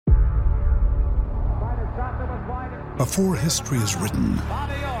Before history is written,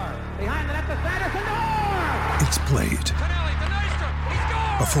 it's played.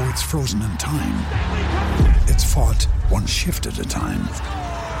 Before it's frozen in time, it's fought one shift at a time.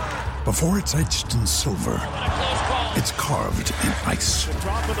 Before it's etched in silver, it's carved in ice.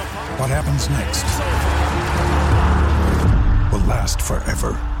 What happens next will last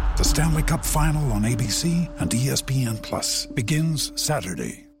forever. The Stanley Cup Final on ABC and ESPN Plus begins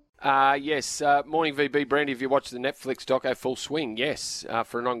Saturday. Yes, morning VB Brandy. If you watch the Netflix doco Full Swing, yes,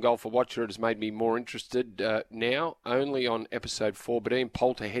 for a non-golfer watcher, it has made me more interested now, only on episode 4. But Ian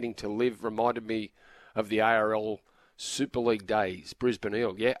Poulter heading to Live reminded me of the ARL Super League days, Brisbane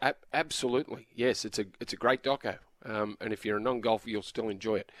Eel. Yeah, absolutely. Yes, it's a great doco, and if you're a non-golfer, you'll still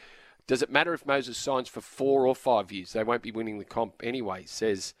enjoy it. Does it matter if Moses signs for 4 or 5 years? They won't be winning the comp anyway,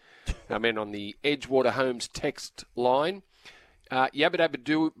 says our man on the Edgewater Homes text line. Yabba Dabba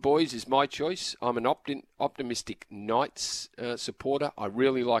Do Boys is my choice. I'm an optimistic Knights supporter. I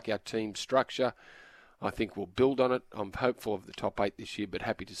really like our team structure. I think we'll build on it. I'm hopeful of the top 8 this year, but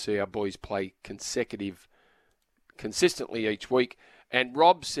happy to see our boys play consistently each week. And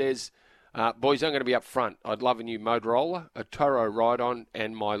Rob says, boys, I'm going to be up front. I'd love a new Motorola, a Toro ride-on,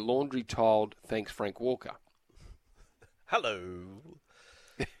 and my laundry tiled. Thanks, Frank Walker. Hello.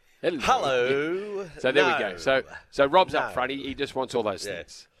 So there we go. So Rob's up front. He just wants all those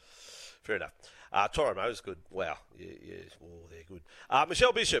things. Fair enough. Toro Mo's good. Wow. Yeah. Oh, they're good.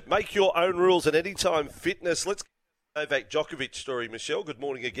 Michelle Bishop, make your own rules at Anytime Fitness. Let's get the Novak Djokovic story. Michelle, good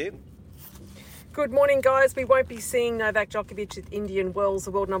morning again. Good morning, guys. We won't be seeing Novak Djokovic at Indian Wells.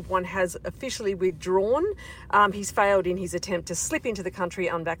 The world number one has officially withdrawn. He's failed in his attempt to slip into the country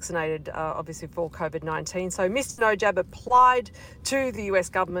unvaccinated, obviously for COVID-19. So Mr. No Jab applied to the US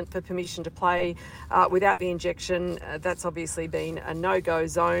government for permission to play without the injection. That's obviously been a no-go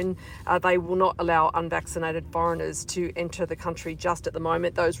zone. They will not allow unvaccinated foreigners to enter the country just at the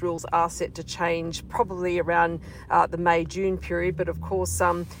moment. Those rules are set to change probably around the May-June period. But of course,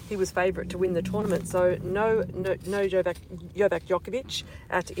 he was favourite to win the tournament. So no Novak Djokovic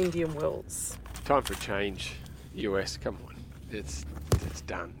at Indian Wells. Time for a change, US. Come on, it's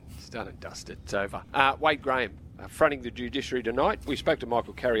done. It's done and dusted. It's over. Wade Graham fronting the judiciary tonight. We spoke to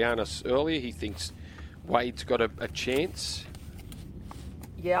Michael Carianis earlier. He thinks Wade's got a chance.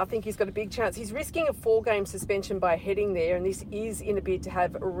 Yeah, I think he's got a big chance. He's risking a 4-game suspension by heading there, and this is in a bid to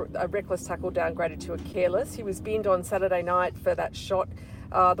have a reckless tackle downgraded to a careless. He was binned on Saturday night for that shot.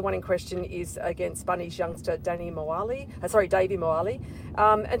 The one in question is against Bunny's youngster, Davey Moali.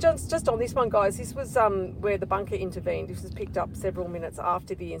 And just on this one, guys, this was where the bunker intervened. This was picked up several minutes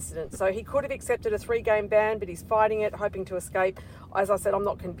after the incident. So he could have accepted a 3-game ban, but he's fighting it, hoping to escape. As I said, I'm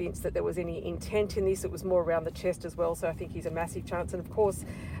not convinced that there was any intent in this. It was more around the chest as well, so I think he's a massive chance. And of course,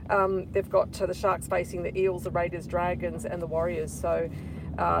 they've got the Sharks facing the Eels, the Raiders, Dragons, and the Warriors. So,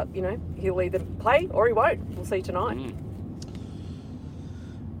 he'll either play or he won't. We'll see tonight.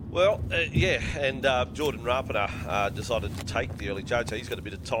 Well, and Jordan Rapana decided to take the early charge, so he's got a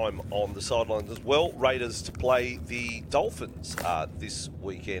bit of time on the sidelines as well. Raiders to play the Dolphins this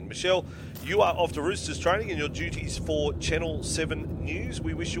weekend. Michelle, you are off to Roosters training and your duties for Channel 7 News.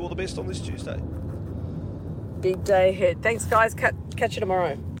 We wish you all the best on this Tuesday. Big day ahead. Thanks, guys. Catch you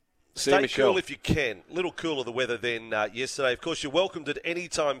tomorrow. Stay cool if you can. A little cooler the weather than yesterday. Of course, you're welcomed at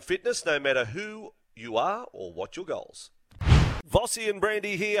Anytime Fitness, no matter who you are or what your goals. Vossi and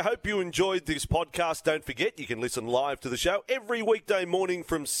Brandy here. Hope you enjoyed this podcast. Don't forget, you can listen live to the show every weekday morning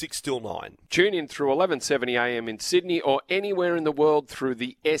from 6 till 9. Tune in through 11:70 a.m. in Sydney or anywhere in the world through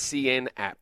the SEN app.